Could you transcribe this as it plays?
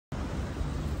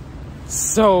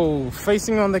So,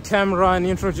 facing on the camera and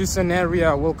introduce an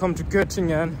area. Welcome to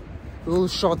Goettingen. A little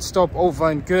short stop over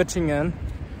in Goettingen.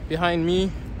 Behind me,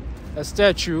 a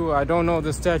statue. I don't know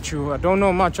the statue. I don't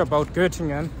know much about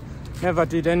Goettingen. Never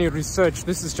did any research.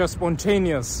 This is just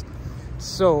spontaneous.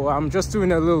 So, I'm just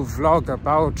doing a little vlog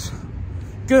about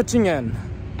Goettingen.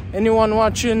 Anyone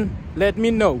watching, let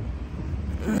me know.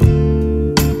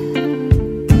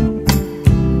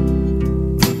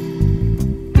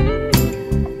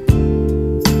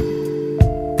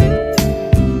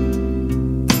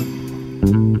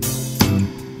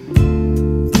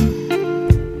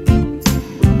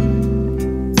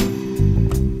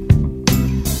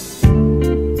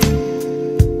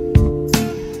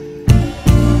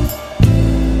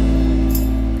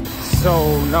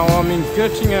 So now I'm in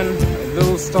Goettingen, a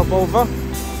little stopover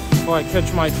before I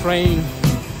catch my train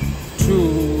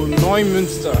to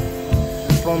Neumünster.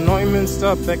 From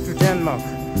Neumünster back to Denmark.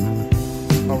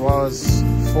 I was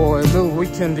for a little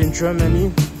weekend in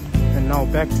Germany and now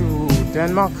back to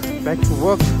Denmark, back to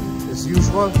work as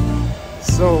usual.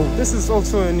 So this is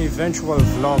also an eventual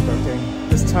vlog again.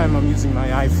 This time I'm using my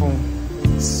iPhone.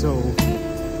 So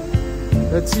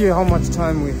let's see how much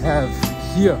time we have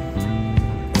here.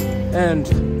 And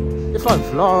if I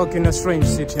vlog in a strange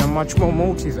city, I'm much more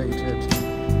motivated.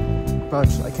 But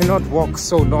I cannot walk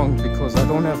so long because I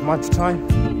don't have much time.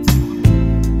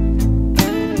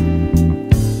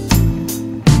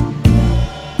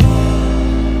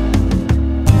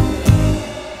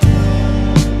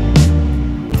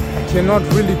 I cannot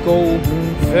really go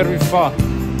very far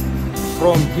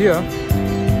from here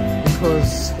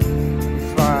because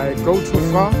if I go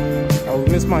too far, I will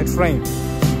miss my train.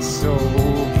 So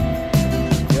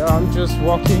I'm just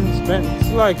walking. It's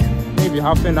like maybe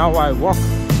half an hour I walk,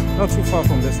 not too far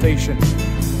from the station.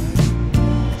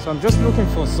 So I'm just looking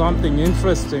for something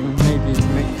interesting, maybe to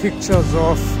make pictures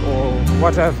of or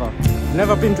whatever.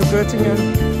 Never been to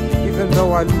Goettingen, even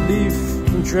though I live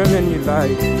in Germany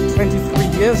like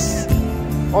 23 years.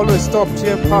 Always stopped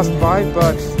here, passed by,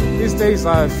 but these days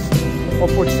I have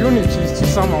opportunities to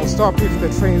somehow stop if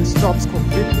the train stops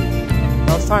completely.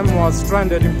 Last time I was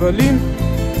stranded in Berlin.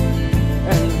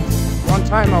 And one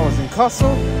time I was in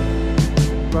Kassel,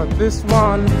 but this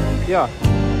one, yeah,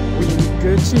 we in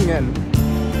Goettingen.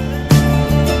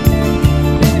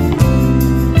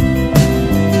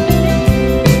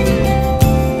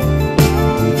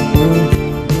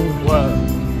 Well,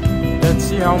 let's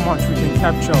see how much we can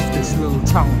capture of this little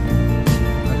town.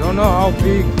 I don't know how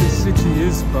big this city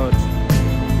is, but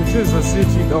it is a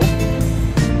city though.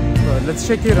 But let's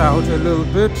check it out a little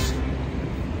bit.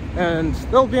 And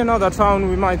there'll be another town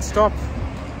we might stop.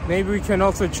 Maybe we can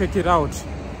also check it out.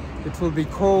 It will be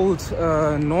called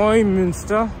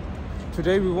Neumünster.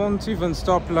 Today we won't even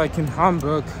stop like in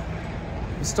Hamburg.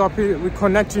 We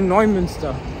connect in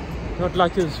Neumünster, not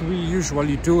like as we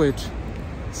usually do it.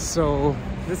 So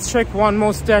let's check one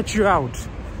more statue out.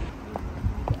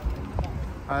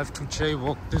 I have to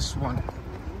jaywalk this one.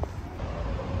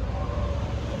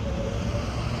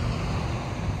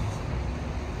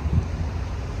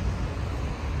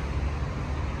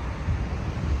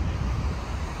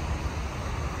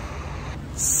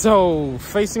 So,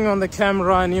 facing on the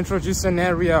camera and introduce an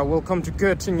area. Welcome to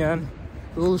Goettingen.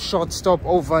 A little short stop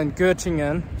over in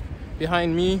Goettingen.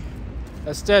 Behind me,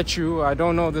 a statue. I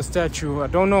don't know the statue. I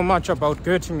don't know much about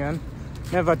Goettingen.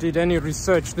 Never did any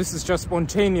research. This is just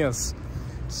spontaneous.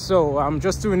 So, I'm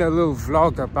just doing a little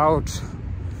vlog about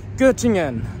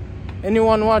Goettingen.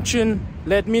 Anyone watching,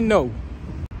 let me know.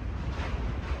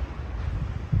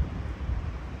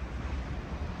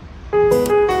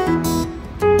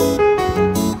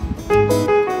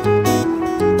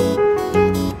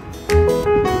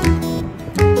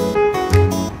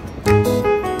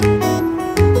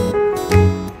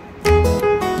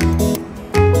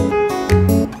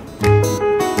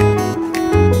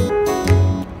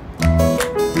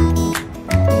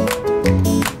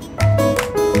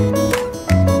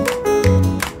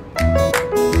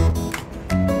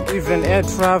 Even air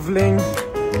traveling,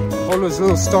 always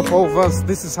little stopovers.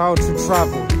 This is how to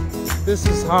travel. This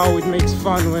is how it makes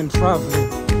fun when traveling.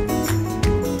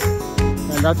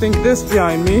 And I think this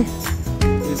behind me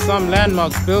is some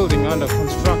landmark building under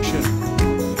construction.